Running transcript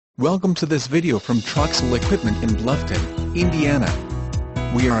Welcome to this video from Troxel Equipment in BLUFFTON, Indiana.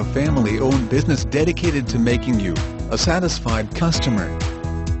 We are a family-owned business dedicated to making you a satisfied customer.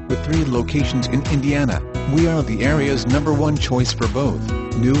 With 3 locations in Indiana, we are the area's #1 choice for both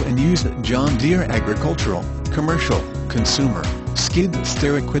new and used John Deere agricultural, commercial, consumer, skid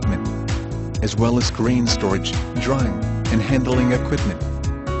steer equipment, as well as grain storage, drying, and handling equipment.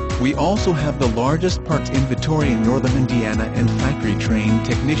 We also have the largest parts inventory in northern Indiana and factory-trained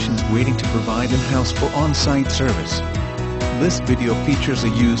technicians waiting to provide in-house for on-site service. This video features a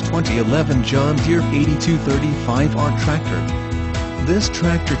used 2011 John Deere 8235R tractor. This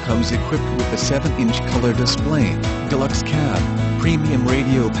tractor comes equipped with a 7-inch color display, deluxe cab, premium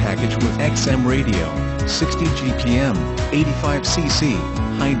radio package with XM radio, 60 GPM, 85 cc,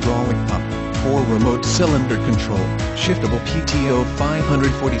 hydraulic pump, 4 remote cylinder control, shiftable PTO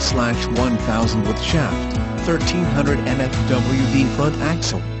 540/1000 with shaft, 1300 NFWD front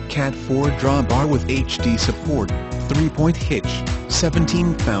axle, Cat 4 drawbar with HD support, 3-point hitch,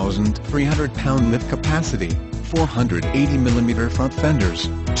 17,300 pound lift capacity, 480 mm front fenders,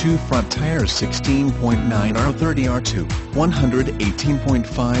 2 front tires 16.9 R30 R2,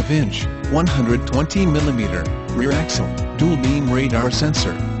 118.5 inch, 120 mm, rear axle, dual beam radar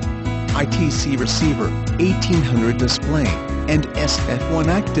sensor, ITC receiver, 1800 display, and SF1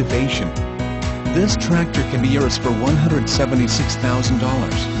 activation. This tractor can be yours for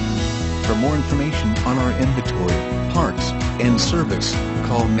 $176,000. For more information on our inventory, parts, and service,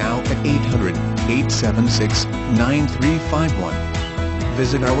 call now at 800-876-9351.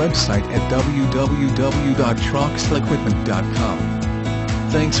 Visit our website at www.troxelequipment.com.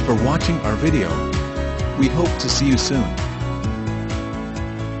 Thanks for watching our video. We hope to see you soon.